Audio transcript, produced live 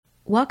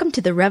Welcome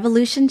to the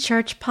Revolution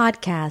Church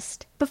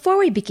podcast. Before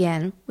we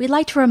begin, we'd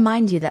like to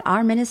remind you that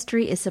our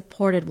ministry is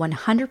supported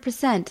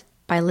 100%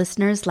 by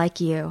listeners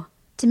like you.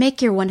 To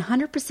make your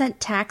 100%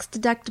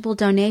 tax-deductible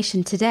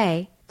donation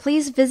today,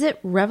 please visit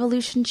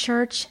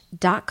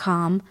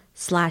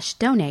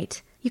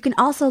revolutionchurch.com/donate. You can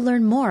also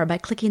learn more by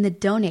clicking the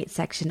donate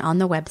section on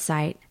the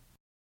website.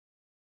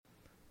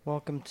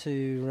 Welcome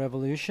to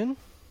Revolution.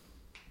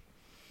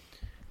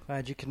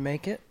 Glad you could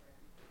make it.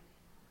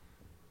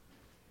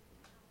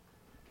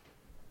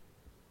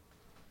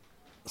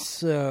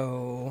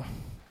 So,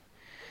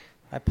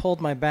 I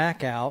pulled my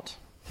back out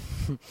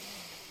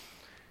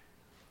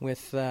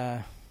with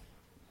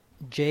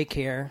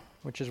J-Care,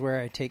 which is where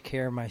I take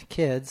care of my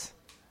kids.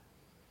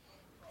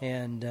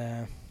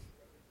 And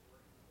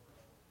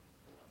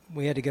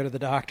we had to go to the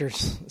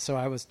doctor's, so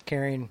I was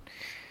carrying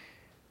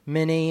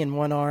Minnie in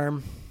one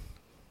arm.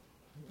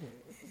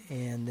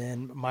 And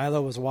then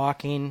Milo was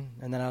walking,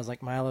 and then I was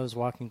like, Milo's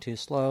walking too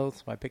slow,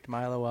 so I picked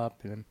Milo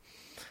up, and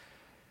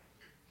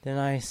then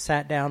I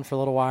sat down for a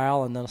little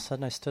while, and then all of a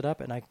sudden I stood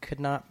up, and I could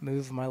not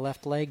move my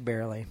left leg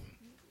barely.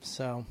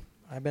 So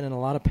I've been in a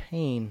lot of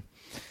pain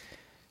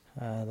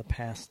the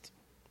past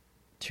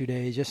 2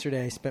 days.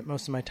 Yesterday I spent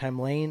most of my time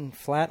laying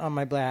flat on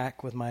my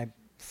back with my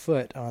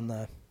foot on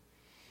the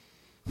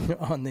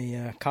on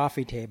the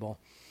coffee table.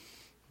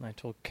 And I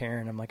told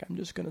Karen, I'm like, I'm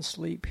just going to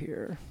sleep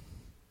here.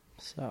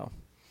 So,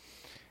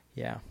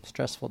 yeah,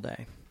 stressful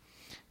day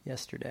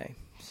yesterday.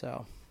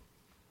 So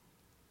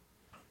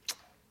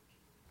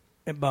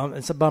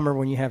it's a bummer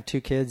when you have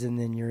two kids and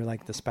then you're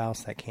like the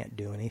spouse that can't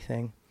do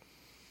anything,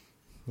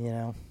 you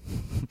know.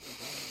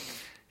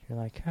 You're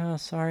like, oh,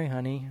 sorry,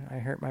 honey, I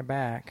hurt my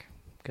back.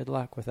 Good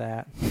luck with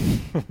that.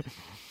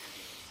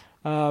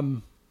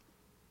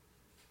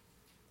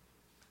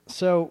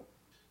 So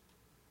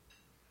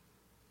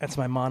that's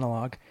my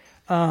monologue.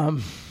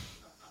 I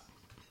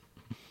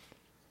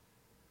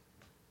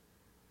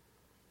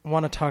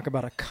want to talk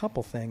about a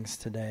couple things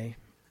today.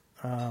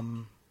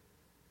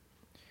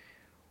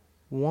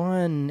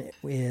 One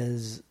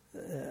is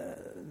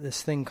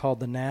this thing called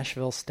the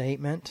Nashville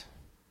Statement.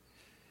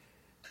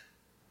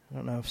 I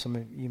don't know if some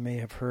of you may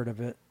have heard of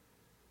it.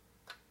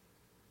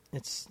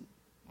 It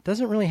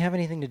doesn't really have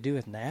anything to do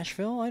with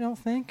Nashville, I don't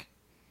think,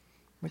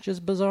 which is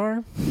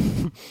bizarre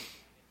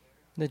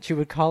that you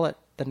would call it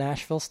the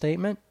Nashville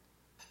Statement.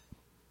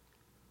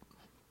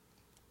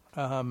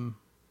 But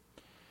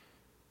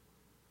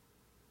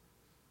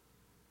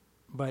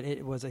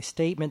it was a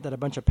statement that a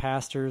bunch of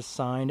pastors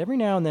signed. Every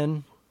now and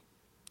then,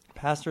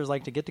 pastors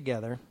like to get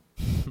together,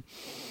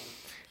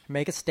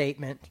 make a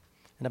statement,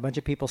 and a bunch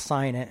of people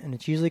sign it, and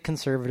it's usually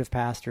conservative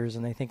pastors,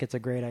 and they think it's a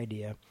great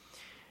idea.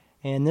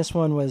 And this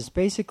one was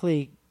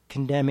basically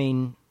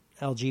condemning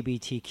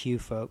LGBTQ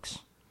folks.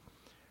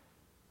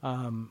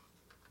 And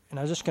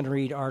I was just going to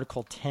read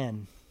Article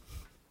 10,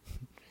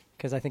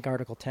 because I think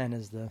Article 10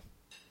 is the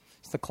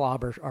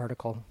clobber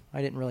article.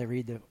 I didn't really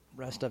read the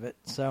rest of it,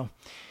 so...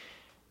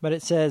 But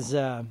it says,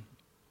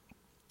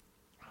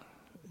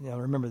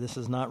 remember, this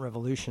is not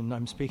Revolution.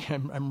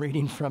 I'm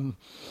reading from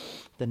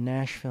the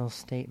Nashville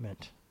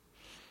Statement.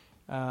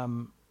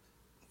 It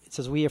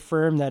says, we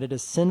affirm that it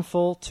is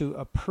sinful to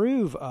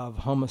approve of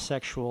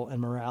homosexual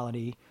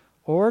immorality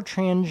or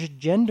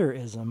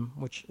transgenderism,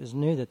 which is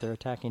new that they're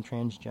attacking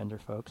transgender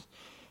folks,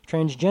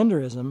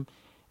 transgenderism,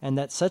 and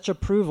that such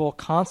approval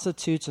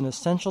constitutes an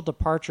essential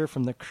departure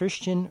from the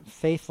Christian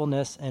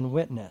faithfulness and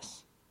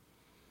witness.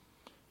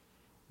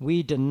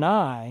 We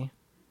deny,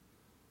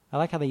 I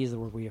like how they use the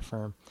word we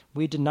affirm,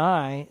 we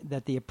deny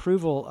that the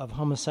approval of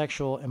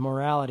homosexual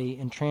immorality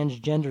and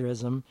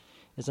transgenderism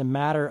is a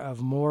matter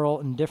of moral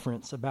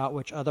indifference about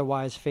which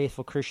otherwise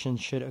faithful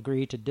Christians should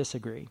agree to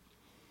disagree.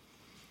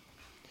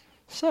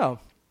 So,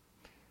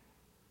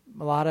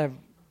 a lot of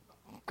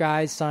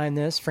guys signed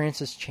this.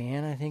 Francis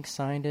Chan, I think,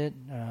 signed it.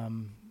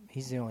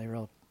 He's the only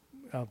real...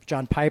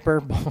 John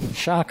Piper,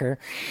 shocker,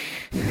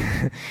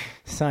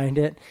 signed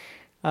it.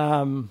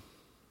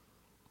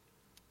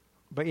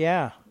 But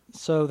yeah,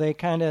 so they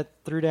kind of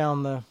threw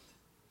down the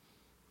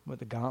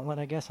gauntlet,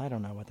 I guess. I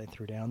don't know what they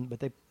threw down,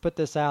 but they put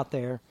this out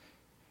there.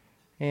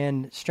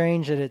 And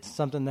strange that it's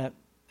something that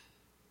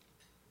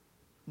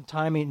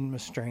timing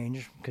was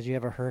strange because you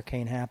have a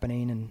hurricane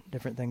happening and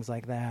different things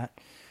like that.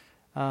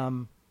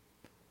 But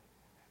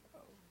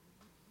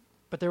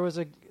there was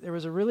a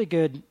really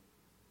good,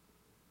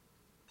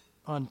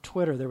 on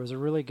Twitter, there was a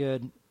really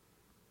good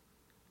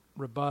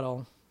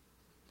rebuttal.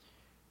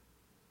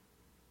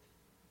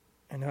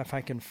 And if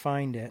I can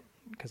find it,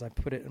 because I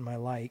put it in my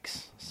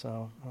likes,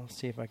 so I'll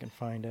see if I can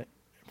find it.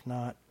 If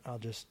not, I'll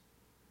just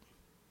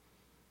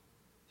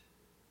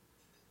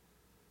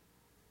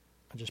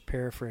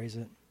paraphrase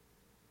it,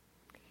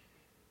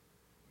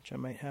 which I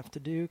might have to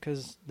do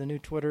because the new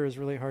Twitter is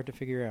really hard to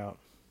figure out.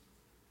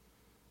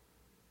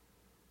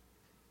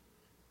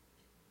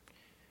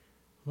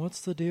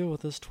 What's the deal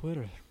with this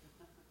Twitter?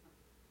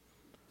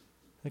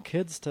 The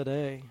kids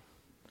today.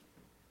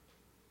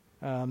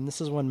 This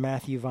is one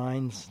Matthew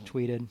Vines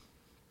tweeted.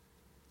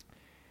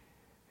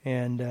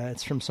 And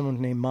it's from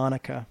someone named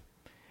Monica.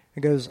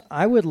 It goes,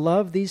 I would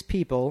love these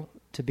people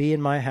to be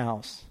in my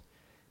house,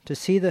 to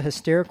see the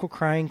hysterical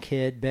crying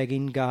kid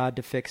begging God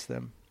to fix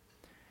them,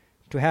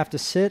 to have to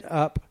sit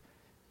up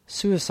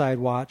suicide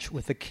watch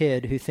with a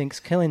kid who thinks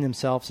killing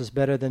themselves is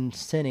better than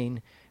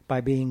sinning by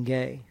being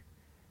gay,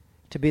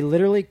 to be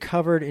literally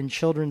covered in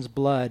children's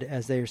blood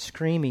as they are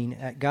screaming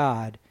at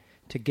God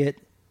to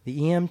get the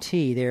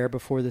EMT there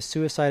before the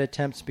suicide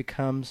attempts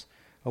becomes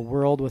a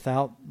world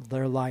without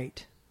their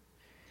light.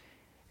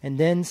 And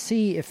then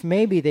see if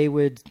maybe they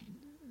would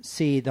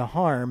see the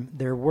harm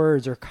their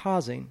words are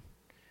causing.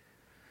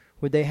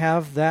 Would they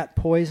have that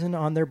poison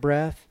on their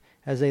breath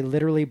as they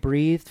literally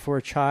breathed for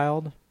a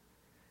child?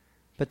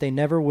 But they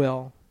never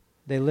will.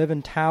 They live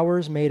in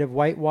towers made of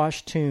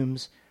whitewashed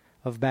tombs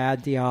of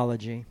bad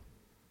theology.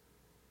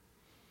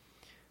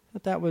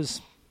 But that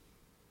was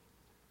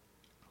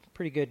a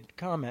pretty good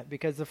comment,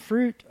 because the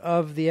fruit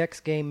of the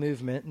ex-gay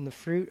movement and the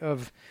fruit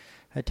of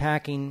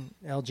attacking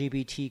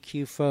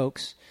LGBTQ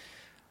folks,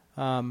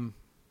 or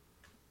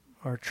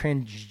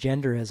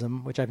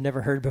transgenderism, which I've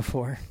never heard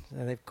before,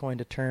 they've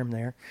coined a term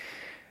there,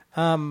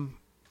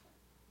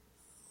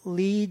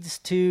 leads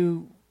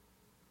to,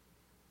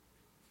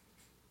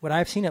 what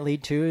I've seen it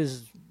lead to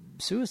is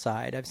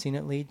suicide. I've seen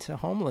it lead to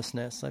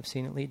homelessness. I've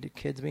seen it lead to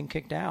kids being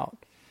kicked out.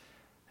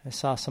 I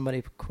saw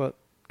somebody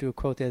do a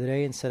quote the other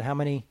day and said, how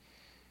many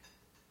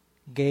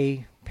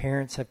gay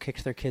parents have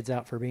kicked their kids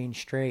out for being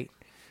straight?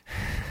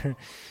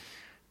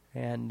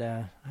 And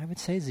I would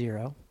say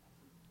 0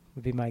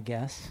 would be my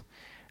guess.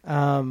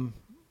 But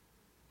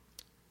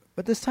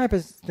this type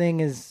of thing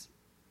is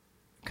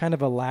kind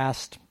of a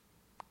last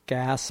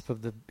gasp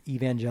of the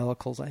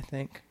evangelicals, I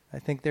think. I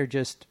think they're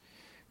just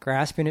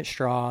grasping at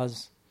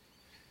straws.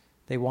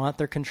 They want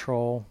their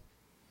control.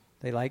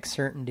 They like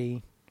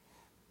certainty.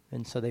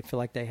 And so they feel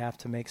like they have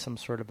to make some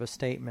sort of a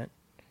statement.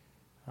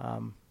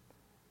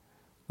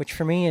 Which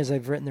for me is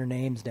I've written their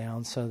names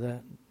down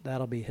so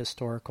that'll be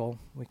historical.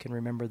 We can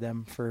remember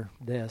them for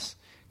this.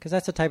 Because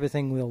that's the type of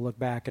thing we'll look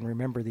back and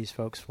remember these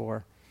folks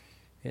for,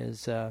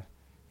 is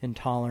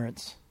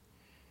intolerance.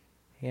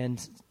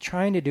 And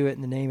trying to do it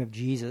in the name of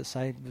Jesus.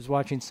 I was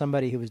watching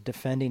somebody who was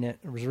defending it,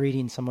 or was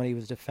reading somebody who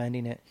was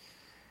defending it.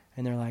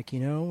 And they're like,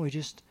 we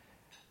just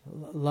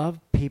love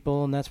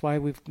people, and that's why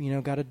we've,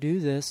 got to do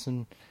this,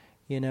 and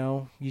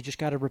you just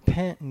got to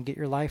repent and get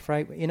your life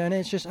right. And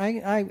it's just,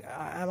 I'm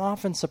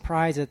often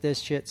surprised that this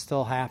shit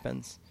still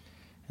happens,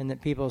 and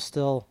that people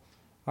still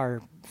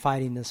are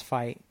fighting this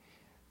fight,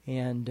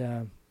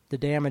 and the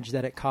damage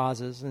that it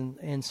causes.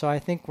 And so I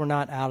think we're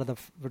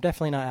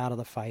definitely not out of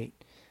the fight,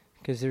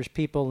 because there's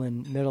people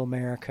in middle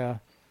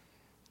America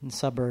and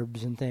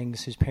suburbs and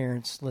things whose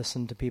parents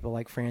listen to people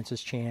like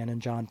Francis Chan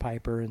and John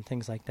Piper and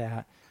things like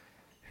that,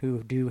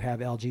 who do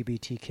have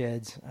LGBT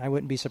kids. I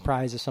wouldn't be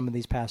surprised if some of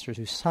these pastors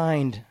who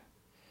signed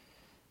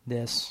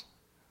this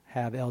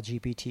have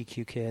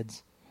LGBTQ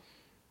kids,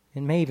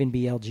 and may even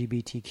be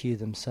LGBTQ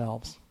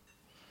themselves.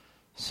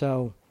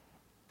 So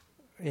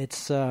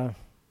it's a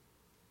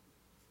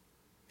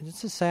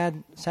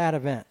sad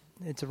event.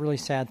 It's a really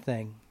sad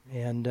thing,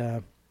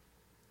 and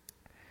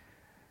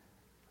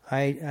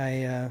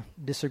I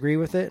disagree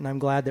with it, and I'm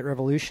glad that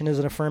Revolution is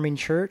an affirming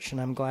church, and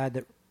I'm glad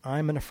that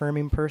I'm an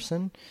affirming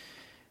person.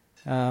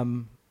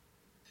 And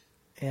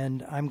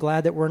I'm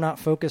glad that we're not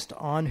focused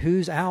on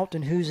who's out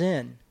and who's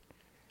in.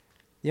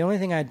 The only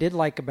thing I did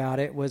like about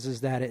it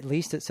is that at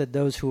least it said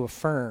those who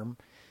affirm.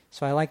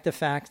 So I like the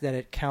fact that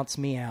it counts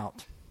me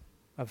out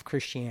of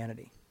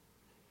Christianity.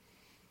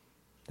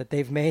 That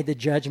they've made the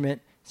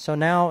judgment. So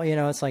now,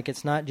 it's like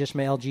it's not just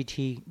my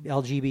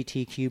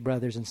LGBTQ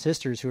brothers and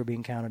sisters who are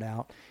being counted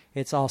out.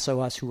 It's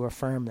also us who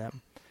affirm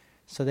them.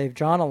 So they've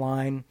drawn a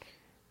line,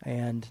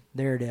 and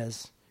there it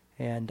is.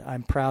 And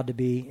I'm proud to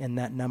be in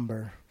that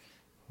number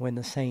when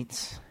the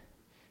saints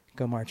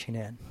go marching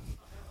in.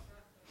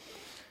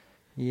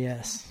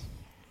 Yes.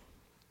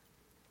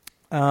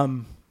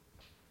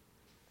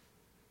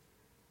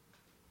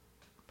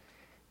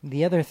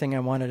 The other thing I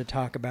wanted to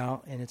talk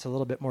about, and it's a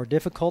little bit more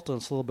difficult and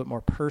it's a little bit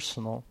more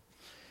personal,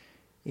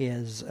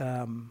 is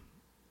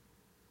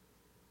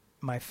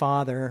my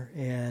father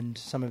and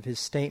some of his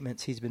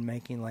statements he's been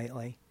making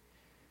lately.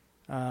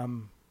 My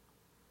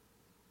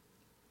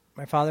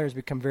father has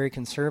become very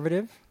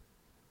conservative,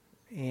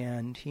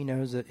 and he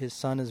knows that his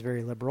son is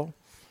very liberal.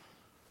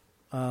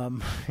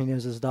 He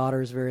knows his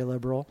daughter is very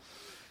liberal.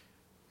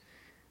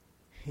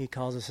 He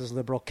calls us his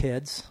liberal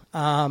kids.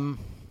 But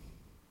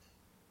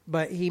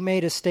he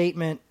made a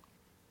statement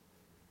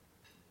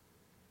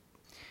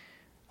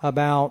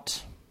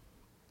about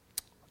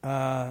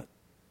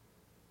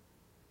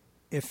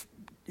if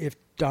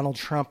Donald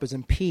Trump is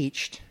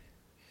impeached,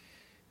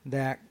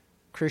 that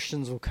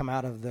Christians will come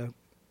out of the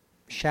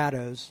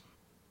shadows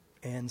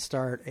and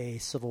start a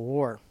civil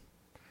war.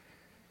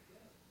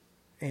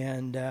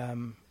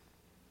 And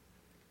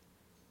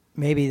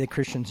maybe the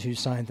Christians who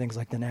sign things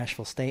like the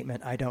Nashville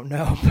Statement, I don't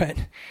know, but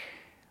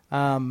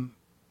I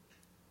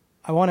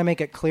want to make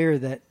it clear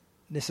that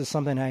this is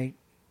something I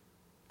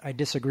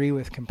disagree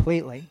with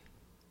completely.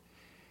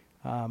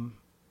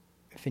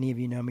 If If any of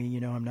you know me, you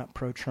know I'm not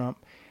pro-Trump.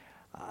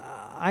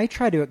 I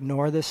try to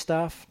ignore this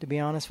stuff, to be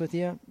honest with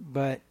you,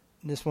 but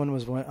this one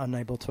was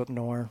unable to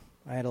ignore.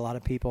 I had a lot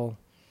of people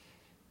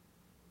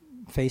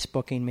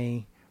Facebooking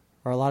me,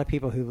 or a lot of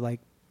people who like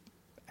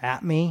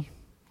at me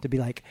to be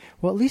like,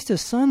 well, at least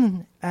his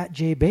son at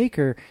Jay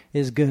Baker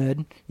is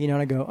good, you know,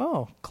 and I go,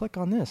 oh, click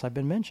on this. I've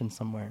been mentioned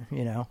somewhere,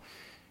 you know,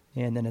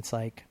 and then it's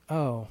like,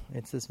 oh,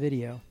 it's this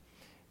video.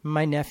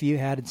 My nephew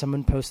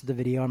someone posted the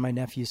video on my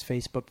nephew's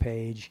Facebook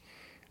page.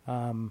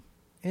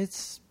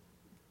 It's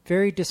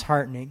very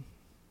disheartening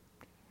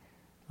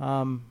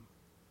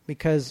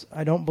because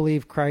I don't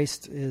believe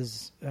Christ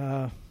is,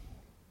 I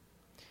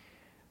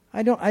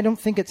don't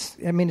think it's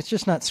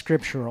just not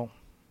scriptural.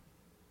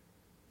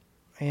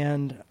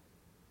 And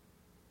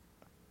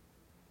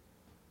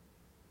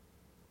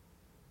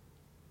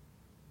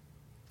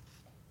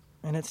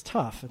it's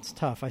tough. It's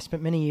tough. I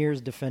spent many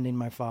years defending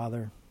my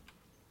father,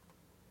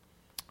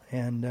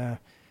 and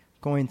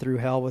going through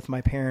hell with my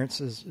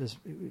parents is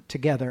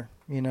together,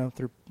 you know,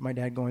 through my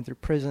dad going through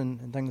prison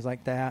and things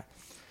like that.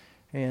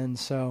 And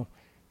so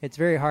it's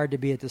very hard to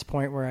be at this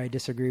point where I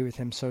disagree with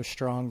him so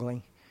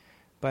strongly.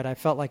 But I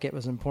felt like it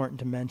was important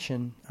to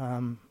mention,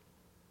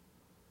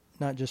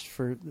 not just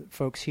for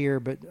folks here,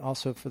 but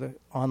also for the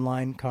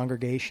online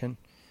congregation,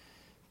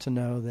 to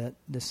know that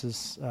this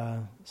is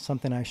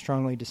something I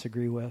strongly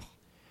disagree with.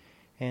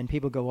 And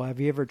people go, well,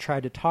 have you ever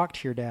tried to talk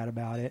to your dad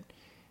about it?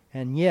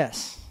 And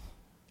yes,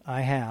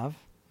 I have,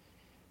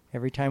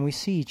 every time we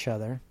see each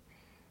other,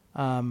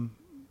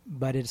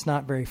 but it's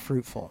not very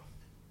fruitful.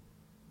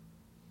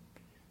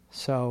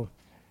 So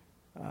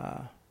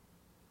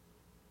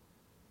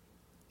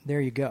there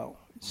you go.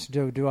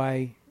 So do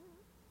I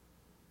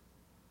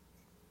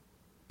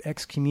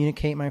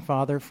excommunicate my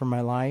father from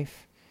my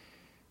life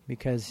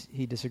because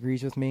he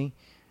disagrees with me?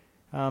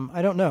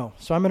 I don't know.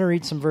 So I'm going to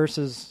read some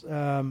verses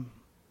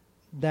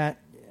that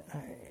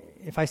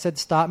if I said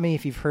stop me,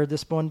 if you've heard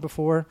this one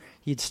before,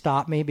 you'd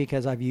stop me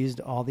because I've used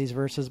all these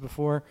verses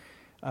before.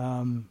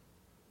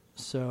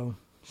 So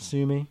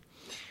sue me.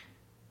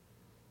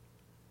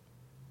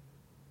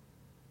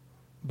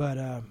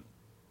 But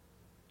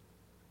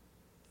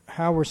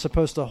how we're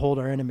supposed to hold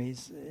our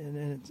enemies,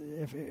 and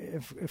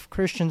if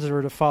Christians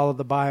were to follow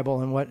the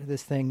Bible and what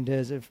this thing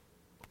does, if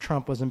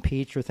Trump was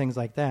impeached or things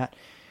like that,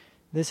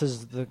 this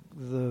is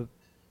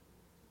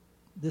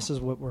this is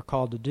what we're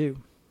called to do.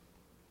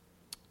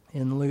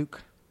 In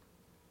Luke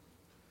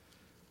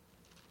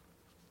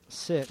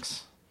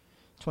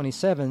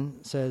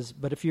 6:27 says,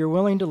 "But if you're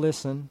willing to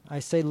listen, I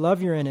say,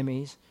 love your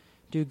enemies,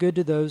 do good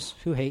to those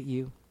who hate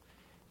you,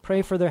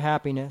 pray for their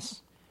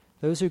happiness,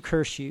 those who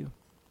curse you,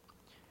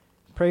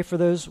 pray for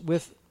those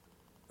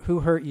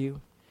who hurt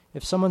you.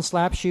 If someone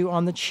slaps you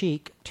on the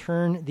cheek,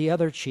 turn the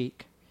other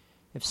cheek.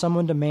 If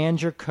someone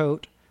demands your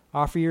coat,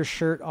 offer your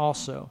shirt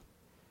also.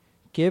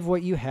 Give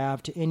what you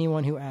have to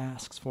anyone who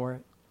asks for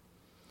it.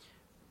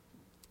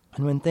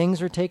 And when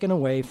things are taken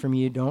away from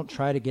you, don't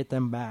try to get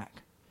them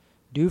back.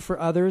 Do for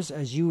others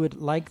as you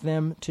would like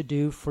them to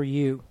do for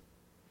you.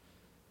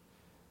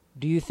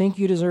 Do you think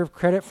you deserve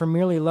credit for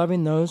merely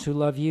loving those who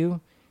love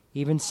you?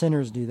 Even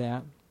sinners do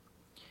that.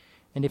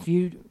 And if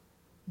you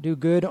do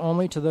good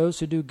only to those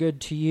who do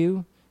good to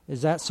you,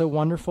 is that so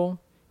wonderful?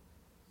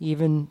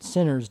 Even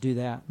sinners do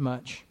that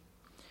much."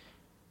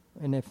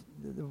 And if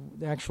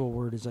the actual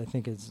word is, I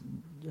think, is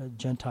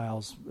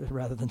Gentiles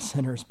rather than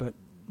sinners, but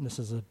this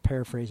is a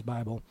paraphrased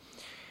Bible.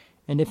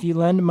 "And if you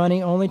lend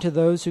money only to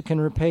those who can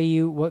repay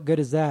you, what good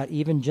is that?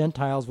 Even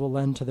Gentiles will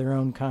lend to their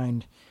own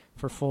kind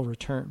for full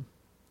return.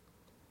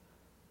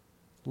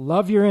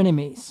 Love your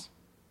enemies,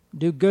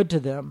 do good to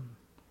them,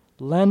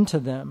 lend to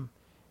them,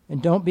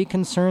 and don't be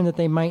concerned that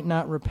they might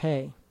not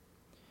repay.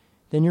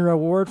 Then your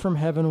reward from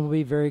heaven will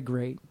be very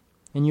great,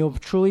 and you'll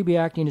truly be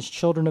acting as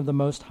children of the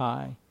Most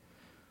High.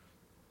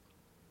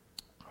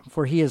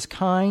 For he is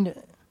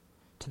kind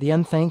to the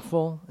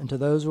unthankful and to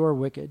those who are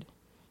wicked.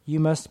 You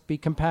must be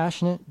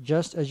compassionate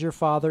just as your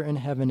Father in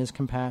heaven is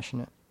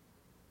compassionate."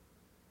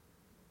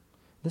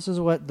 This is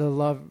what the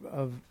love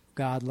of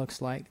God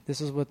looks like.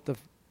 This is what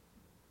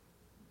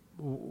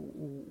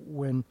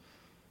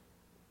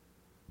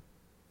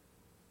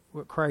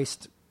what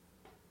Christ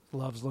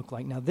loves look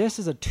like. Now, this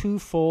is a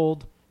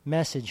twofold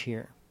message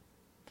here.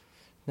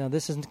 Now,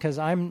 this isn't because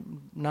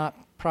I'm not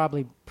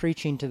probably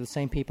preaching to the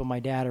same people my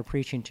dad are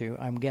preaching to,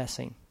 I'm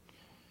guessing.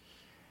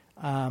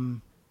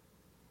 But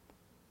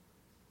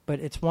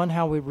it's one,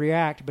 how we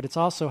react, but it's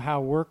also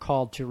how we're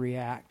called to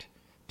react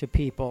to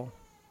people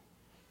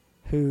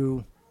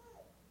who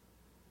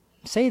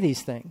say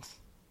these things.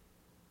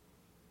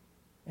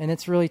 And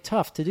it's really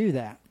tough to do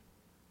that.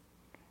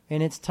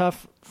 And it's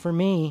tough for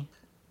me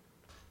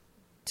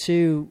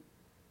to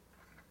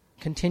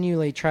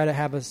continually try to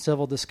have a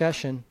civil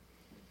discussion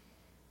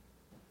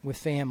with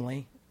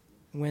family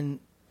when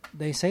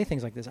they say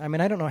things like this. I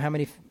mean, I don't know how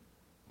many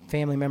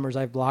family members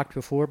I've blocked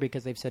before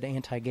because they've said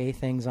anti-gay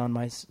things on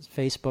my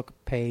Facebook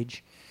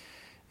page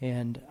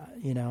and,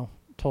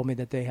 told me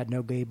that they had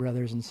no gay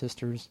brothers and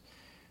sisters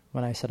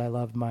when I said I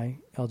loved my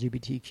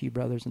LGBTQ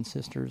brothers and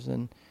sisters.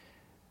 And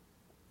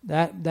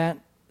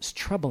That's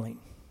troubling.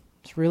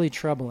 It's really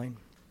troubling.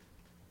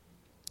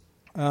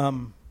 As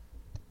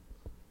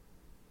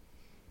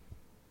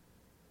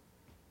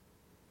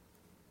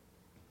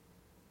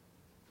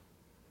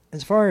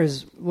far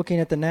as looking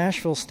at the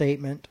Nashville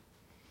statement,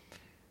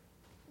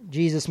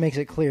 Jesus makes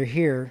it clear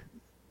here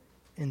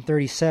in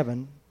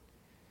 37.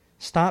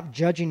 Stop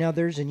judging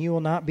others and you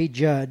will not be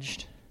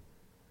judged.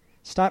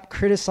 Stop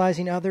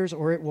criticizing others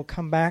or it will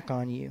come back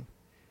on you.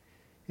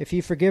 If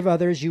you forgive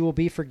others, you will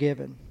be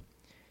forgiven.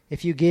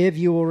 If you give,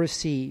 you will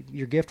receive.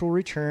 Your gift will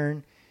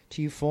return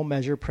to you full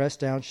measure, pressed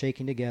down,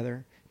 shaking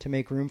together to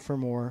make room for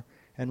more,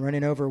 and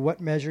running over.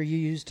 What measure you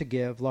use to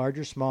give, large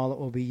or small, it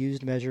will be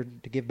used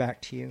measured to give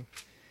back to you.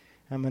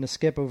 I'm going to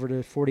skip over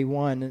to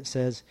 41. It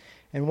says,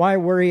 and why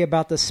worry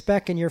about the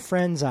speck in your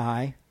friend's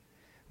eye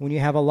when you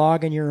have a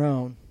log in your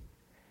own?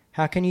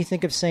 How can you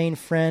think of saying,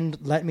 friend,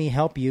 let me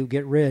help you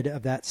get rid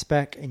of that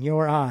speck in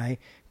your eye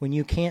when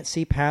you can't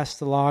see past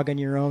the log in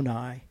your own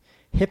eye?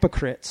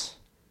 Hypocrites!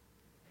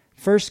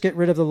 First get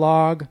rid of the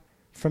log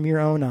from your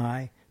own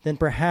eye, then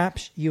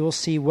perhaps you will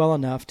see well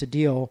enough to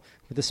deal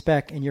with the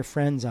speck in your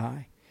friend's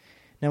eye.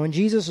 Now, when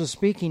Jesus was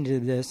speaking to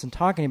this and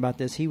talking about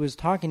this, he was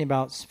talking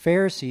about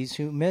Pharisees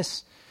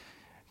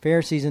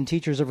and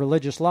teachers of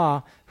religious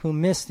law who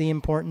miss the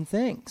important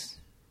things.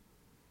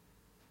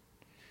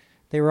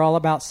 They were all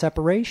about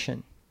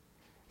separation.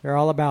 They're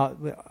all about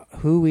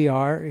who we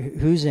are,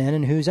 who's in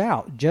and who's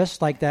out,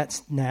 just like that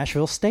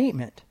Nashville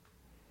statement.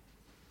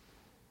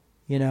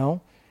 You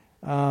know,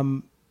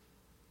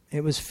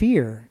 it was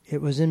fear.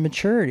 It was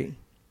immaturity.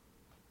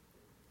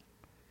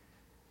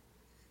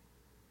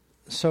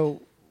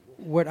 So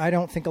what I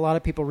don't think a lot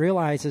of people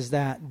realize is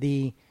that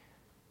the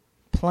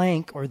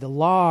plank or the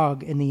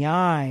log in the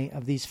eye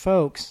of these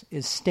folks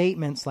is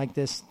statements like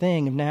this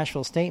thing of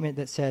Nashville statement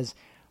that says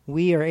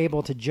we are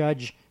able to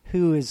judge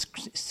who is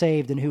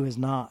saved and who is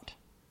not.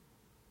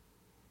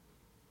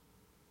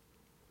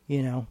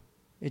 You know,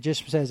 it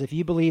just says if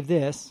you believe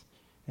this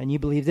and you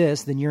believe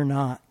this, then you're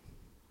not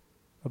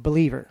a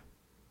believer.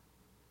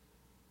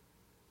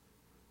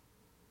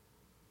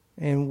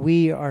 And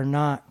we are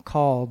not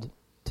called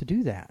to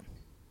do that.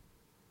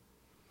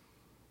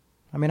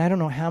 I mean, I don't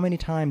know how many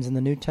times in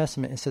the New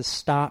Testament it says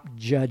stop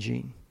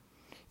judging.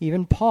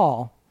 Even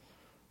Paul,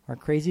 our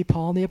crazy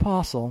Paul the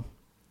Apostle,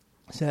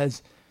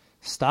 says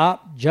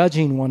stop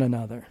judging one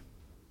another.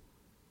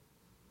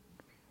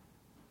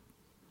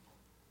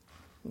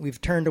 We've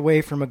turned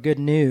away from a good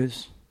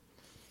news.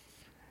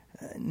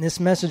 And this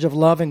message of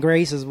love and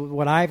grace is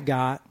what I've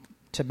got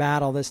to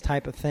battle this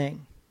type of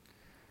thing.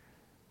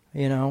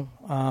 You know,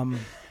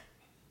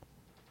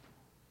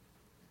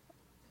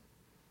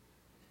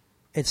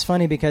 it's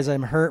funny because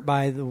I'm hurt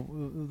by the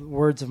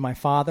words of my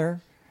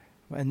father,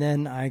 and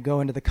then I go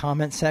into the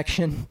comment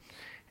section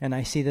and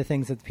I see the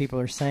things that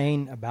people are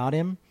saying about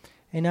him,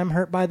 and I'm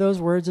hurt by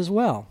those words as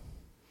well.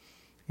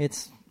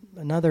 It's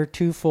another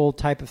twofold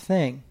type of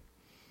thing,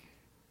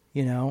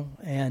 you know,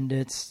 and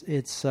it's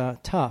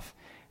tough.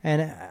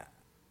 And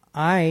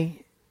I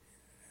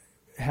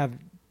have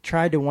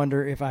tried to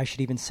wonder if I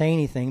should even say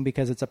anything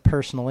because it's a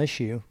personal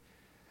issue,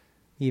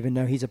 even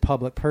though he's a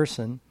public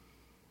person,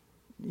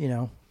 you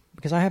know,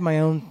 because I have my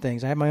own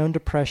things. I have my own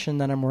depression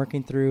that I'm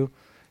working through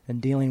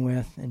and dealing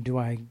with. And do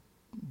I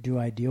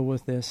deal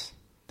with this?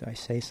 Do I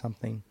say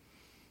something?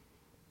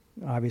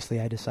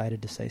 Obviously, I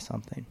decided to say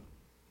something.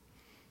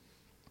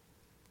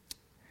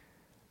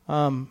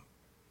 I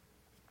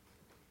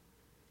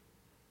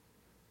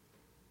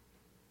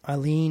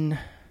lean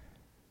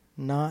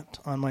not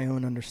on my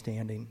own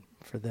understanding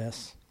for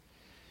this.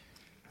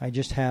 I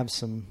just have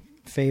some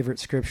favorite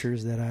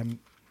scriptures that I'm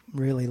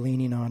really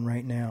leaning on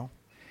right now.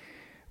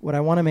 What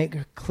I want to make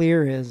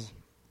clear is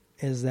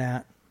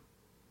that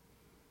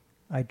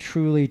I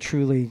truly,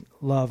 truly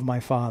love my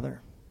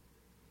father.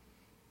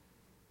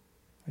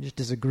 I just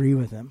disagree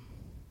with him.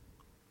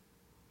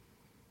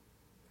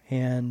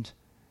 And,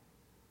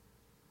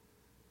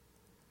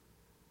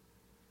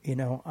 you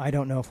know, I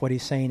don't know if what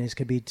he's saying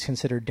could be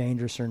considered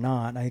dangerous or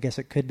not. I guess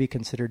it could be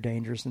considered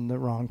dangerous in the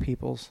wrong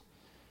people's,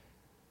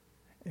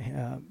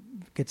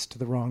 gets to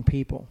the wrong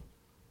people.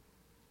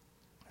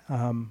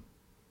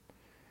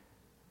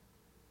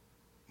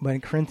 But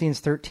in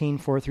Corinthians 13,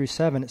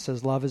 4-7, it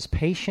says, love is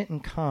patient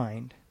and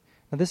kind.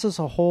 Now this is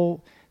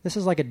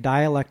like a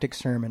dialectic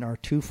sermon or a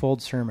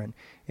twofold sermon.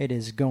 It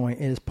is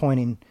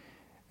pointing,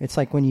 it's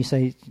like when you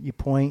say, you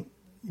point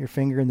your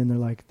finger and then they're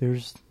like,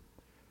 there's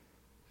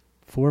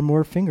 4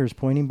 more fingers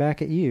pointing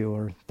back at you,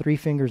 or 3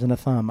 fingers and a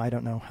thumb. I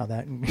don't know how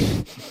that,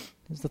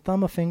 is the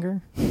thumb a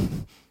finger?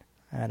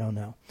 I don't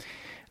know.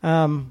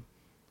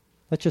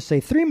 Let's just say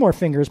 3 more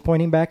fingers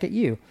pointing back at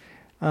you.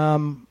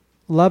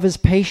 Love is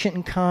patient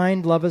and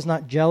kind. Love is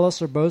not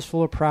jealous or boastful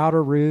or proud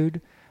or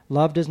rude.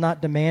 Love does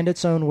not demand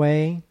its own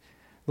way.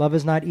 Love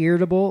is not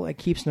irritable. It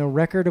keeps no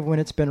record of when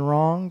it's been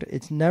wronged.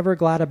 It's never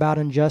glad about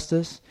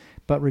injustice,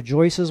 but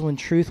rejoices when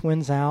truth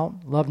wins out.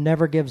 Love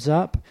never gives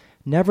up,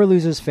 never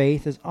loses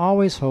faith, is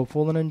always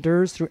hopeful, and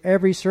endures through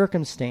every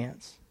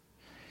circumstance.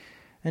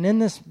 And in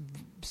this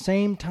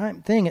same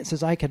thing. It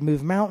says I could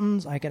move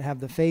mountains. I could have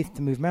the faith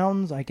to move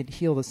mountains. I could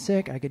heal the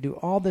sick. I could do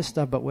all this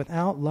stuff. But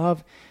without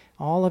love,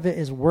 all of it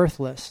is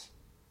worthless.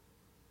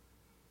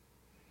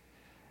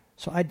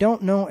 So I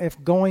don't know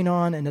if going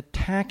on and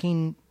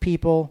attacking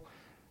people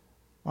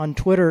on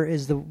Twitter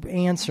is the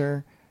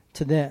answer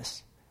to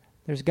this.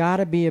 There's got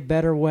to be a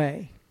better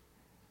way.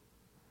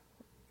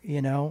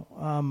 You know,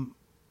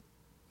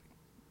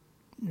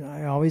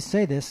 I always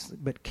say this,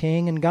 but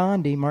King and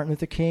Gandhi, Martin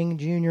Luther King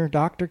Jr.,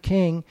 Dr.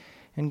 King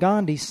and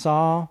Gandhi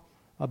saw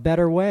a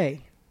better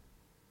way.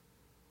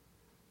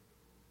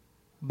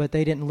 But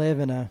they didn't live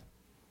in a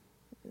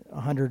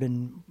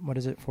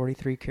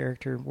 43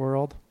 character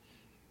world.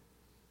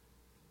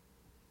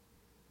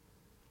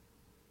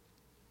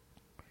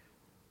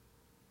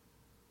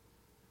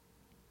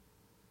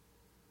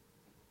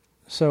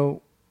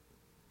 So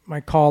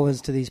my call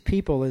is to these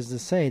people is to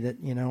say that,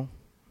 you know,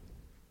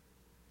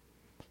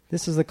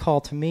 this is a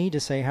call to me to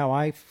say how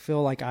I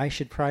feel like I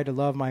should try to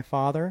love my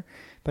father,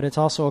 but it's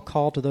also a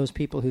call to those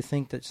people who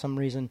think that some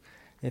reason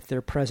if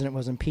their president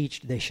was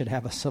impeached, they should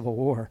have a civil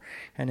war.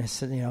 And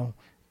it's, you know,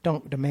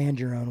 don't demand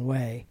your own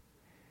way.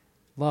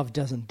 Love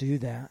doesn't do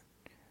that.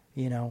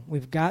 You know,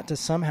 we've got to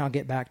somehow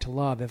get back to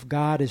love. If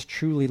God is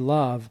truly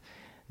love,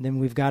 then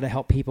we've got to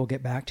help people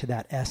get back to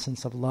that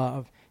essence of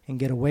love and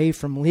get away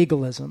from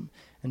legalism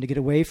and to get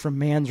away from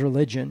man's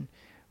religion,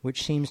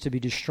 which seems to be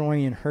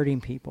destroying and hurting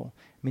people.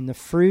 I mean, the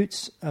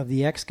fruits of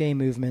the ex-gay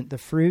movement, the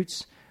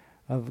fruits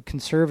of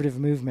conservative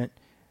movement,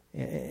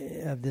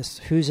 of this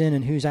who's in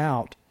and who's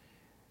out,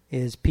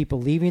 is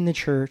people leaving the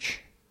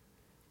church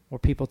or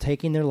people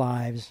taking their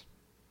lives.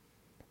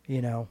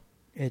 You know,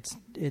 it's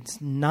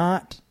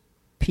not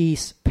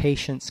peace,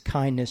 patience,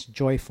 kindness,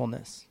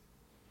 joyfulness,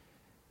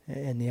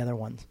 and the other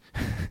ones.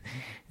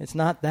 It's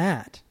not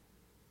that.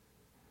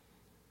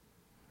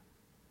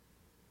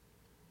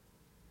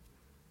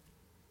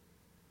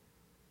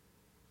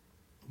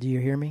 Do you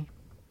hear me?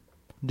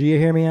 Do you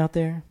hear me out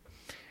there?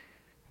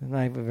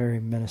 I have a very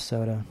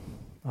Minnesota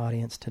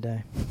audience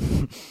today.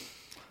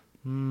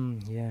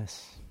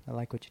 Yes, I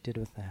like what you did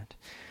with that.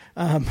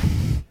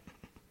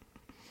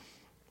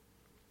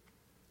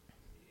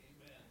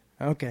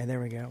 Okay, there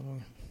we go.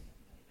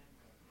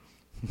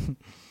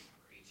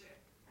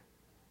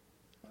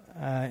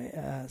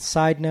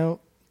 Side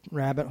note,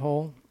 rabbit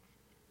hole.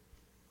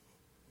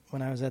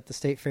 When I was at the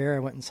state fair, I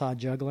went and saw a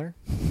juggler.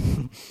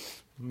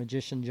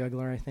 Magician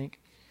juggler, I think.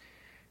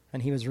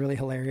 And he was really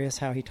hilarious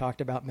how he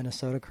talked about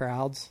Minnesota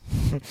crowds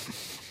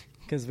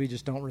because we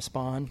just don't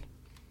respond.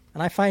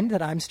 And I find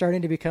that I'm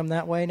starting to become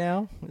that way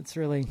now. It's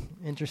really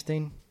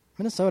interesting.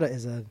 Minnesota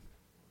is a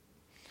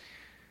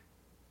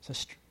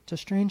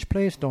strange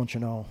place, don't you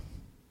know?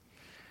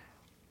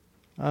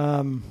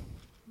 But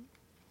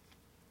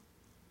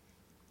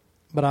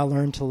I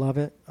learned to love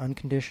it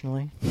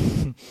unconditionally.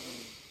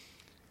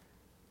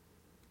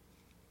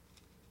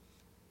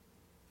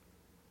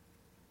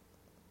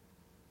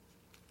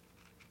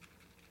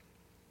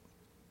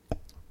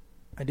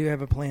 I do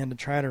have a plan to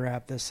try to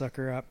wrap this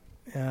sucker up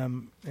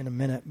in a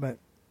minute, but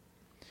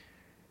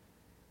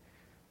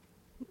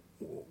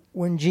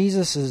when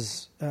Jesus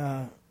is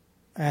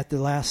at the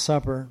Last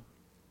Supper,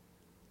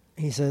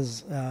 he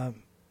says,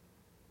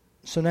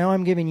 so now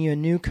I'm giving you a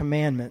new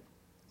commandment.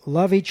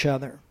 Love each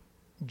other,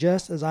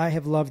 just as I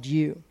have loved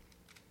you.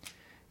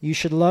 You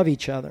should love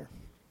each other.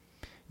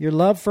 Your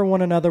love for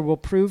one another will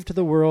prove to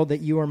the world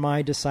that you are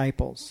my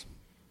disciples.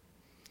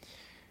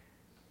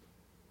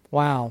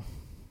 Wow.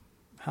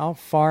 How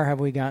far have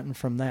we gotten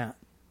from that?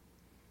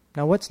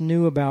 Now, what's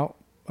new about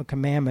a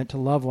commandment to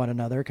love one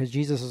another? Because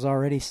Jesus has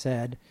already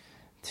said,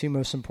 two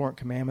most important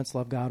commandments,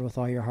 love God with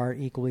all your heart,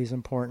 equally as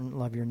important,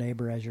 love your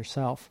neighbor as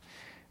yourself.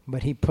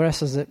 But he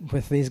presses it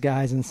with these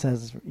guys and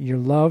says, your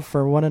love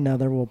for one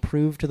another will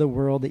prove to the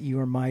world that you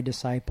are my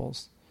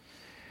disciples.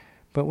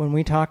 But when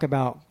we talk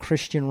about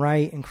Christian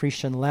right and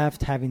Christian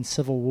left, having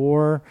civil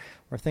war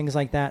or things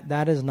like that,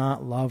 that is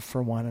not love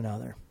for one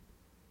another.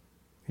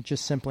 It's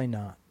just simply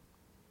not.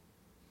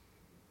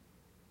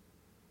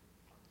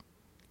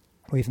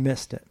 We've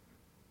missed it.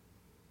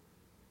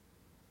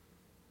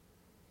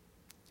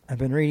 I've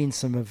been reading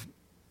some of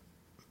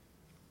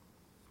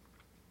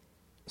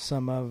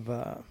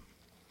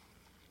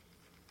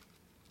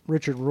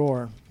Richard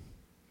Rohr.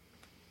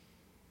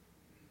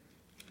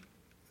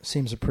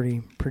 Seems a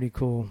pretty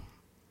cool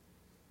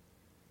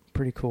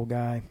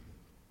guy.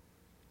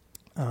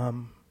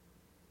 And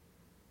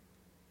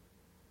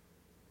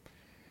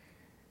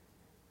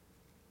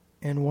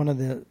one of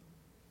the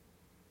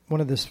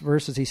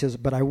verses he says,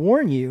 but I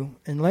warn you,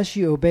 unless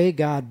you obey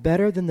God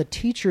better than the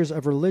teachers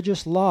of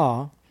religious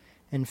law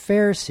and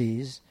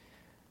Pharisees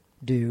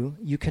do,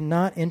 you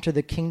cannot enter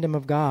the kingdom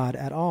of God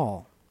at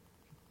all.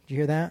 Did you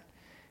hear that?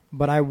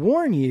 But I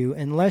warn you,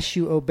 unless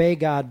you obey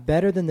God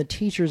better than the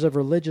teachers of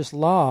religious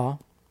law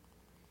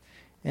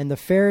and the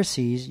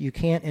Pharisees, you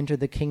can't enter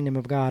the kingdom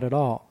of God at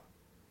all.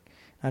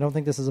 I don't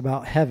think this is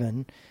about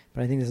heaven,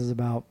 but I think this is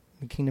about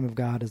the kingdom of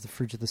God as the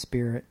fruits of the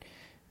Spirit.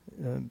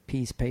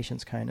 Peace,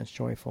 patience, kindness,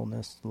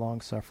 joyfulness,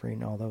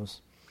 long-suffering, all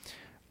those.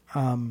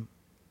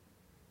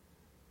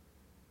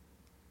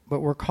 but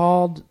we're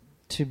called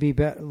to be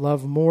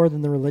loved more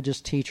than the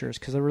religious teachers,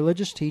 because the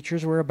religious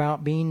teachers were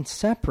about being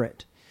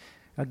separate.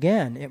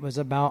 Again, it was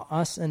about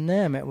us and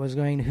them. It was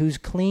going who's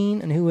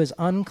clean and who is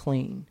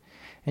unclean.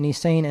 And he's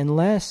saying,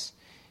 unless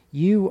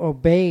you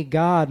obey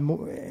God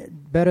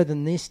better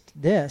than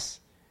this,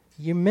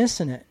 you're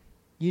missing it.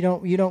 You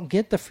don't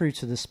get the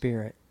fruits of the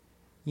Spirit.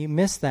 You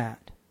miss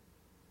that.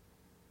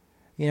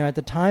 At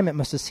the time it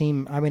must have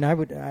seemed, I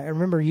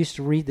remember I used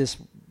to read this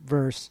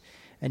verse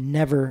and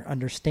never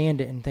understand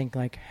it and think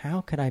like,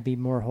 how could I be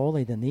more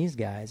holy than these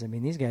guys?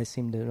 These guys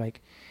seem to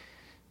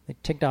they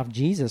ticked off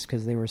Jesus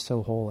because they were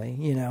so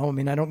holy,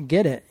 I don't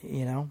get it,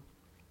 And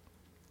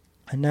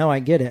now I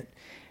get it.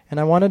 And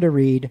I wanted to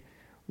read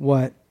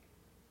what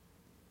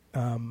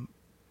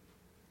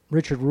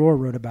Richard Rohr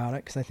wrote about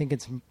it because I think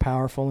it's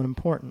powerful and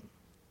important.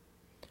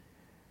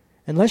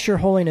 Unless your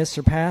holiness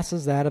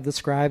surpasses that of the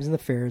scribes and the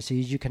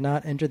Pharisees, you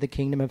cannot enter the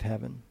kingdom of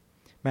heaven.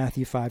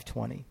 Matthew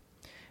 5:20.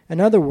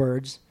 In other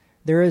words,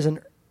 there is an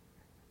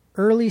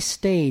early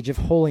stage of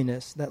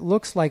holiness that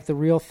looks like the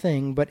real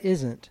thing but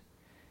isn't.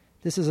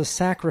 This is a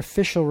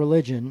sacrificial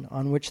religion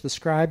on which the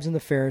scribes and the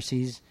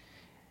Pharisees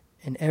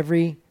in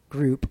every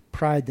group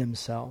pride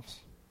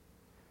themselves.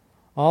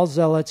 All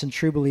zealots and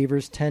true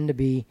believers tend to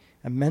be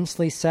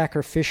immensely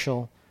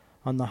sacrificial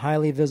on the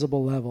highly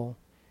visible level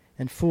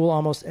and fool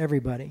almost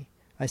everybody.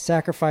 I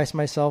sacrifice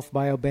myself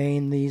by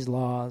obeying these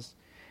laws,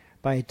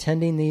 by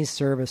attending these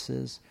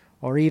services,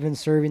 or even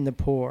serving the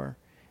poor,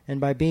 and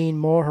by being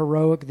more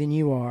heroic than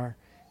you are,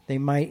 they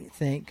might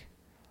think.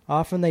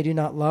 Often they do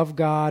not love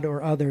God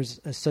or others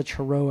as such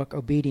heroic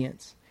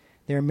obedience.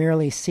 They are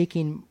merely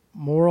seeking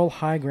moral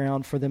high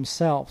ground for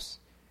themselves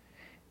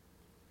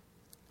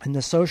and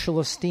the social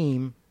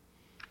esteem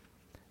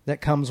that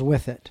comes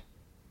with it.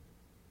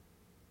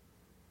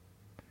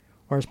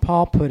 Or as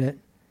Paul put it,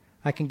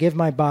 I can give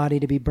my body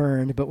to be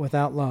burned, but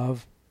without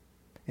love,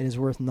 it is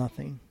worth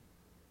nothing.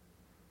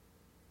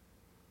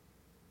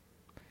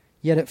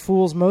 Yet it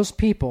fools most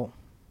people.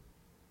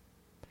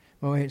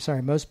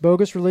 Most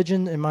bogus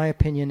religion, in my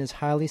opinion, is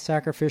highly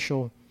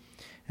sacrificial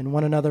in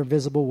one another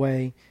visible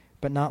way,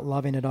 but not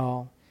loving at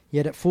all.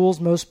 Yet it fools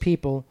most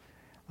people.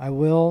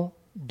 Do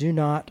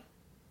not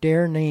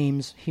dare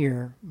names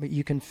here, but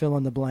you can fill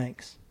in the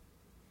blanks.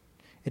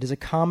 It is a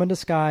common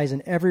disguise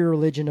in every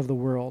religion of the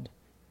world.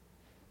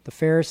 The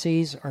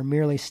Pharisees are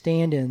merely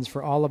stand-ins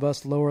for all of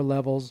us lower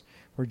levels,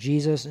 where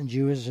Jesus and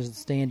Jews is a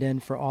stand-in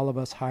for all of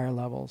us higher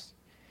levels.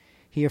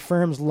 He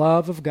affirms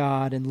love of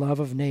God and love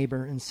of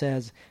neighbor and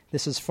says,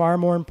 this is far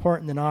more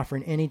important than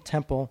offering any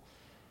temple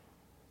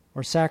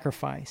or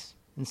sacrifice.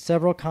 In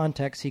several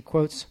contexts, he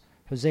quotes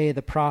Hosea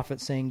the prophet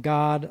saying,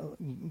 God,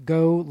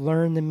 go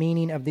learn the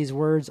meaning of these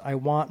words. I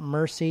want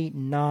mercy,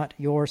 not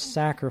your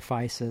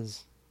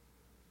sacrifices.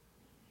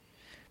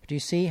 But do you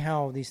see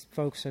how these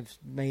folks have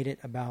made it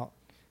about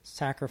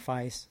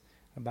sacrifice,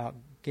 about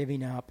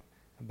giving up,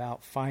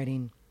 about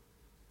fighting?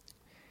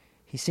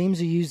 He seems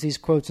to use these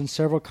quotes in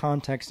several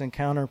contexts to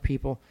encounter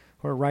people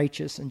who are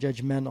righteous and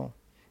judgmental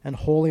and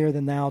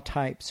holier-than-thou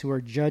types who are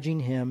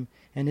judging him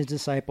and his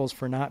disciples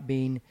for not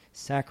being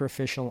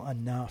sacrificial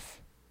enough.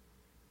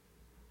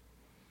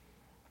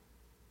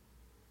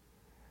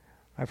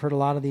 I've heard a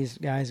lot of these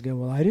guys go,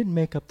 well, I didn't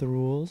make up the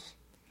rules.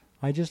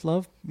 I just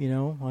love,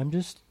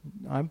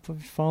 I'm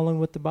following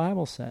what the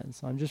Bible says.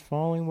 I'm just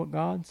following what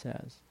God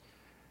says,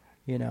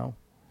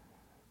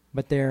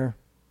 But they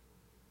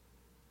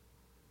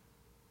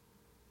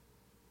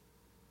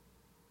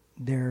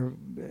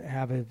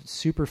have a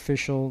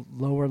superficial,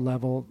 lower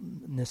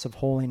levelness of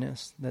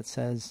holiness that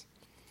says,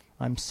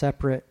 I'm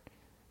separate.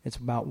 It's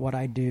about what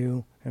I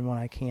do and what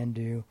I can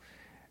do,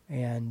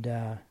 and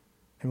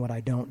what I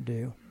don't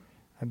do,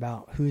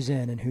 about who's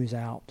in and who's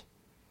out.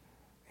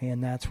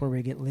 And that's where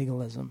we get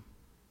legalism.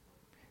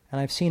 And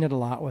I've seen it a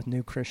lot with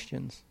new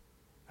Christians.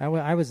 I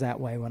was that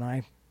way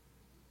when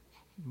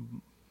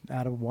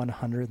out of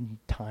 100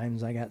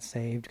 times I got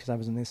saved because I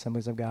was in the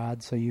Assemblies of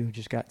God, so you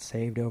just got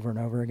saved over and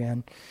over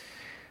again.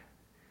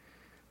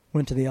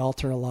 Went to the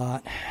altar a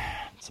lot.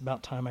 It's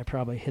about time I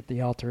probably hit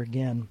the altar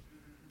again.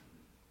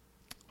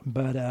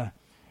 But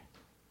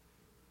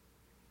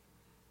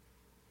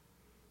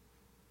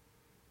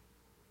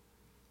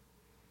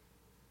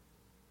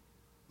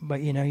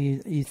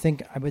you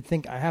think, I would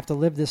think I have to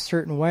live this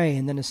certain way,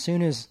 and then as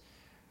soon as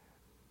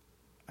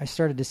I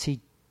started to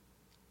see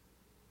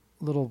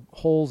little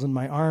holes in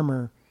my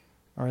armor,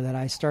 or that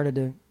I started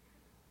to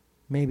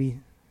maybe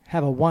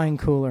have a wine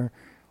cooler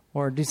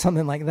or do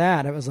something like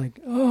that, it was like,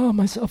 oh,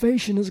 my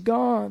salvation is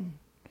gone.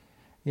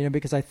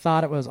 Because I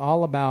thought it was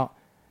all about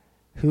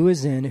who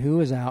is in, who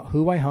is out,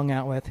 who I hung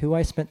out with, who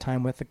I spent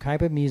time with, the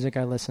type of music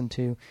I listened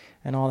to,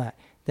 and all that.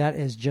 That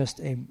is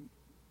just a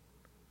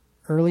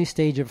early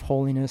stage of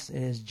holiness.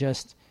 It is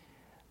just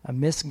a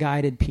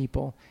misguided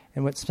people.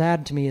 And what's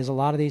sad to me is a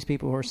lot of these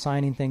people who are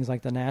signing things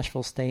like the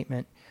Nashville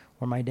Statement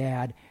or my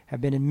dad have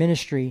been in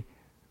ministry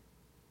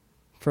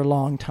for a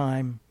long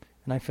time,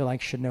 and I feel like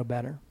should know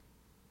better.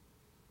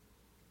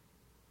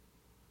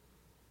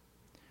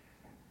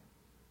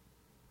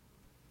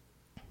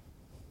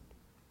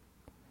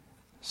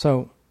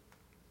 So,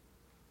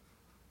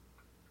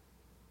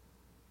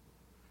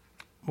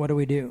 what do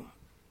we do?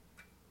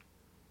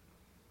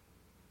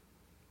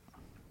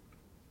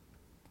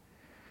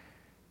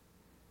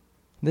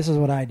 This is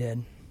what I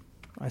did.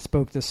 I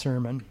spoke this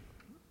sermon.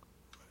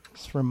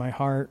 It's from my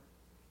heart.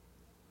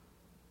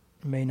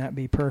 It may not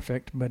be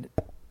perfect, but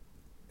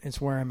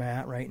it's where I'm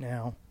at right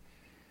now.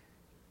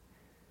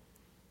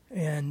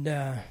 And,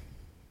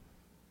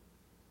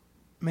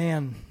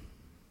 man,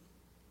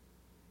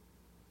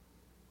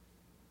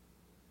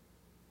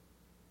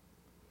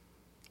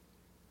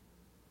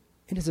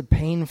 it is a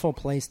painful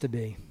place to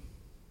be.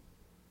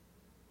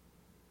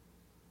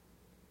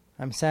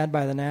 I'm sad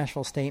by the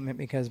Nashville statement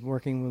because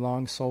working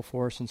along Soul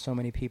Force and so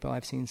many people,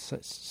 I've seen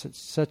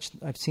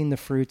I've seen the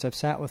fruits. I've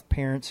sat with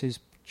parents whose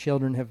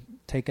children have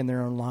taken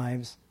their own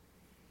lives,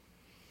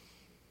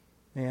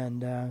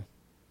 and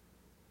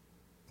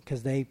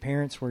because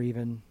parents were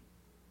even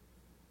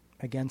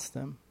against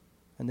them,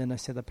 and then I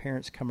said the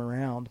parents come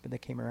around, but they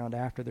came around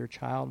after their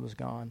child was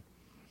gone.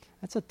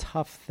 That's a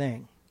tough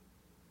thing.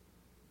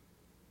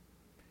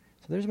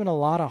 So there's been a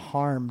lot of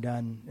harm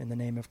done in the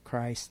name of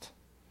Christ.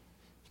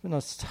 Been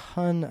a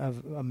ton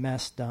of a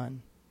mess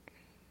done.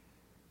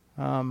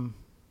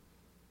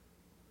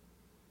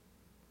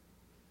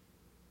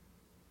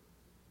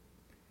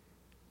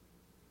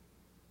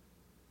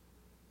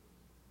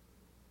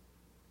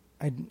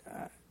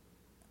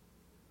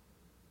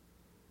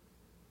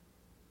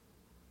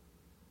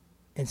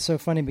 It's so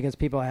funny because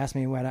people ask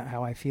me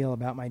how I feel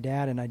about my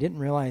dad, and I didn't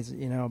realize,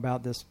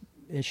 about this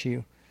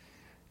issue.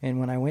 And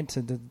when I went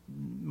to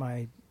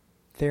my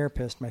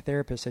therapist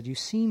said, "You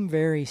seem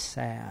very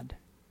sad."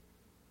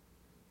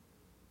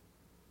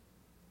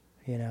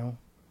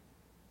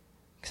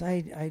 Because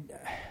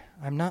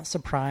I'm not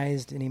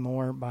surprised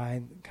anymore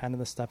by kind of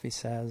the stuff he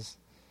says.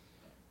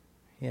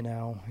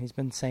 He's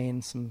been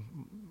saying some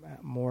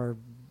more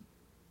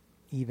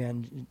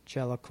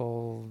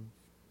evangelical,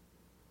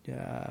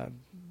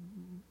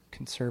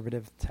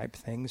 conservative type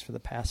things for the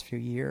past few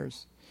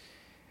years.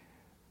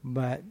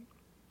 But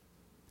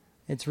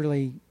it's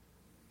really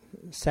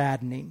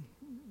saddening,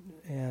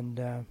 and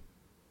I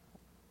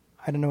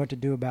don't know what to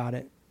do about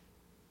it.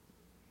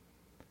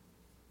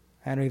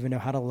 I don't even know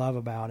how to love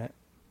about it.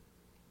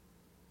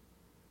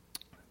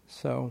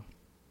 So,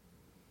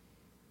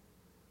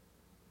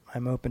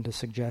 I'm open to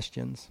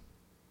suggestions.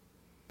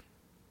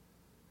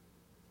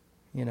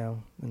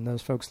 And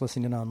those folks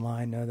listening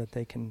online know that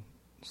they can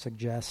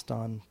suggest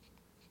on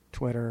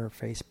Twitter or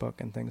Facebook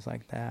and things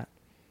like that.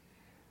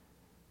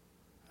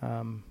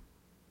 I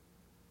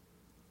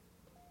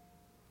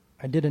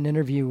did an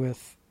interview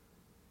with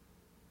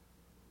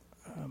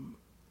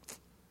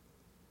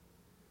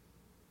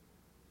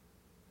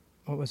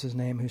what was his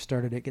name, who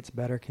started It Gets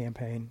Better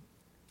campaign?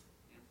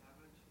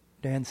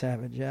 Dan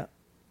Savage, yeah.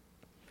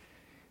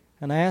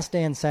 And I asked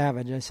Dan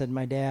Savage, I said,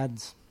 my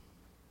dad's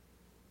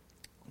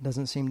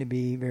doesn't seem to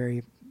be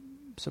very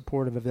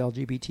supportive of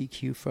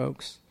LGBTQ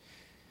folks.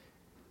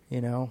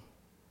 I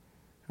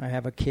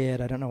have a kid,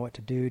 I don't know what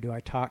to do. Do I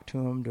talk to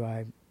him?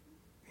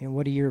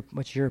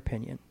 What's your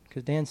opinion?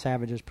 Because Dan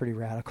Savage is pretty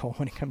radical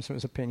when it comes to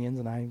his opinions,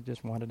 and I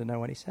just wanted to know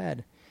what he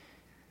said.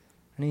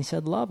 And he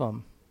said, love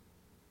them.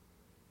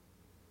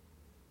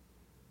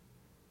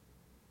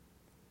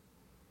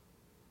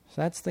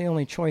 So that's the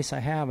only choice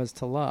I have, is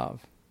to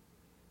love.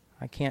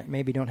 I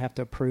don't have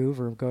to approve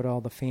or go to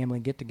all the family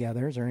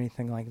get-togethers or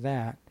anything like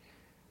that.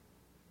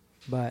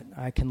 But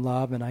I can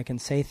love, and I can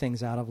say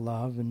things out of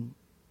love, and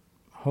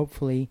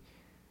hopefully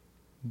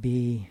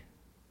be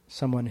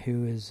someone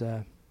who is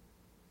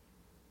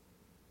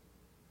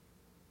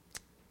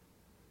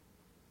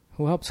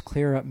who helps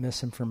clear up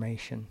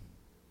misinformation.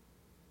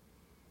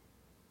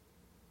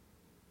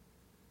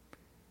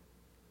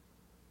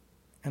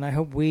 And I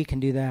hope we can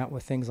do that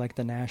with things like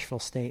the Nashville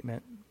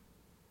statement.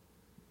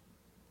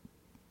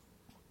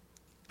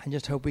 I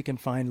just hope we can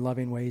find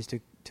loving ways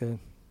to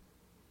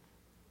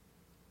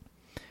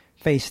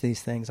face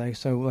these things.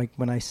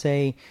 When I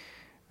say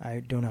I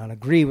do not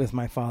agree with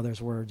my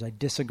father's words, I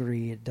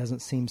disagree, it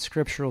doesn't seem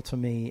scriptural to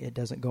me, it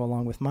doesn't go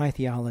along with my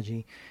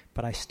theology,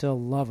 but I still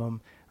love him.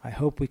 I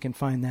hope we can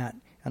find that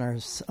in our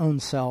own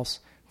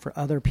selves for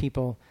other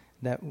people,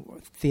 that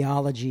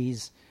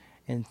theologies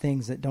and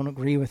things that don't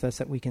agree with us,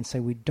 that we can say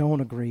we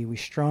don't agree, we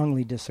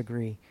strongly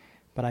disagree,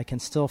 but I can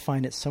still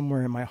find it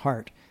somewhere in my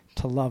heart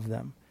to love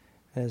them.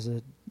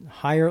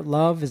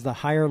 Love is the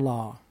higher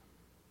law.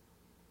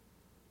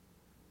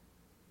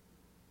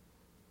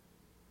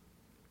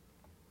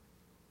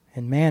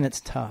 And man, it's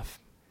tough.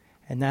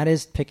 And that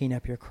is picking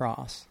up your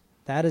cross.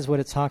 That is what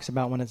it talks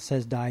about when it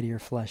says die to your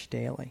flesh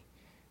daily.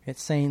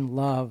 It's saying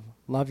love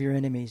your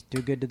enemies,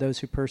 do good to those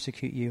who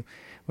persecute you.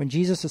 When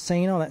Jesus is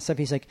saying all that stuff,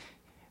 he's like,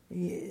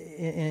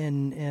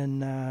 in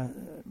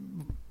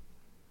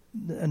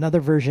another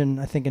version,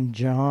 I think in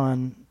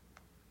John,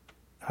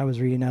 I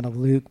was reading out of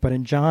Luke, but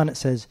in John it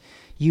says,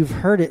 you've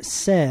heard it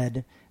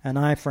said, an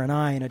eye for an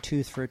eye and a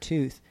tooth for a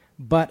tooth.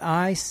 But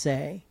I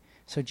say,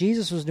 so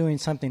Jesus was doing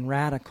something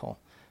radical.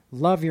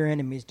 Love your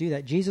enemies, do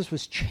that. Jesus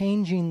was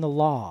changing the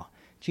law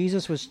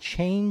Jesus was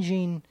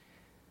changing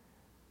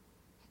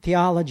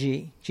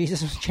theology.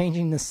 Jesus was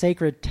changing the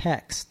sacred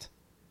text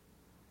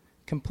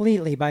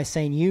completely by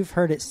saying, you've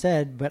heard it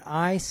said, but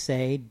I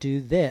say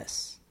do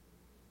this.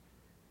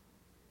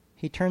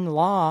 He turned the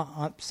law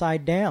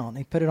upside down.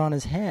 He put it on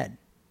his head.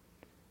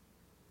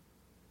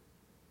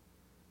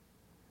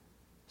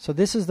 So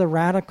this is the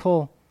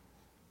radical,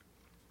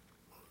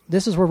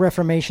 this is where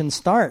Reformation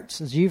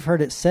starts. As you've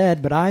heard it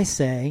said, but I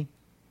say,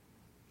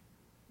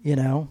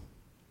 the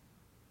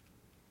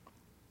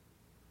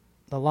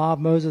law of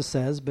Moses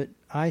says, but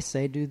I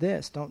say do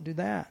this, don't do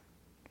that.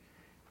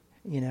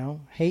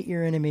 Hate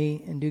your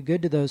enemy and do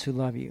good to those who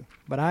love you.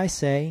 But I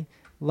say,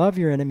 love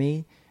your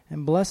enemy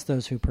and bless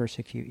those who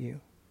persecute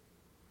you.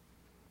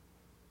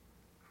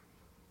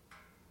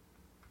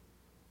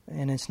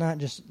 And it's not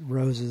just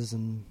roses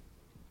and,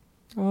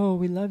 oh,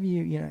 we love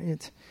you.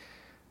 It's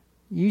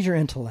use your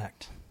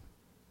intellect,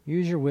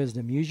 use your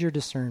wisdom, use your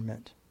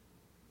discernment.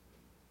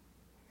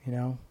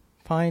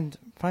 Find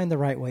the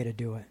right way to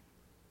do it.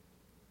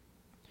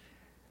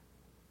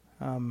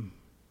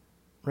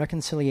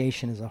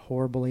 Reconciliation is a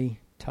horribly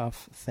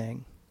tough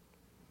thing.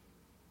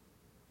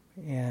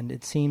 And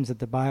it seems that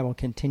the Bible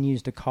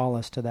continues to call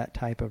us to that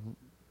type of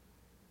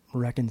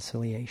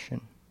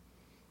reconciliation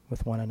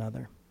with one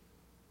another.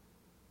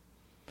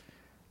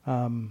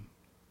 I'm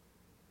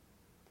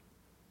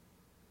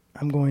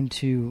going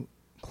to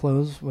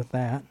close with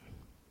that.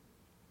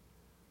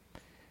 I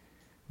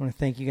want to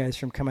thank you guys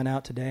for coming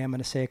out today. I'm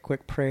going to say a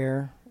quick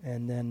prayer,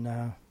 and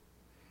then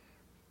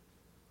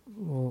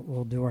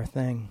we'll do our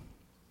thing.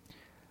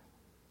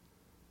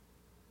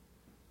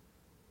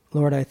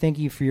 Lord, I thank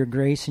you for your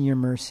grace and your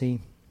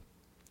mercy,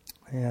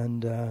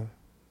 and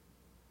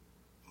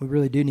we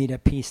really do need a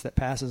peace that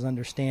passes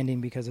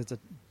understanding, because it's a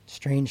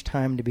strange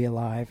time to be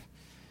alive.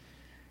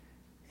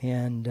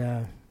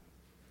 And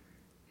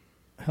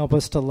help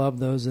us to love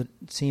those that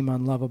seem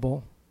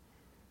unlovable.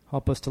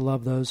 Help us to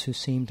love those who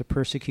seem to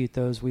persecute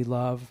those we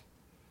love.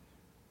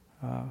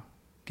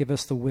 Give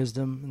us the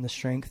wisdom and the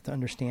strength to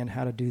understand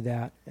how to do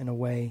that in a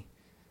way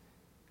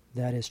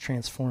that is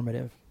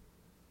transformative.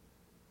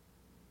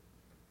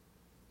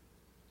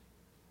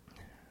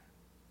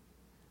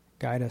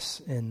 Guide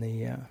us in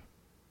the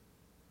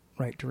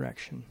right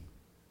direction.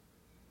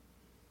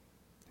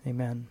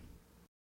 Amen.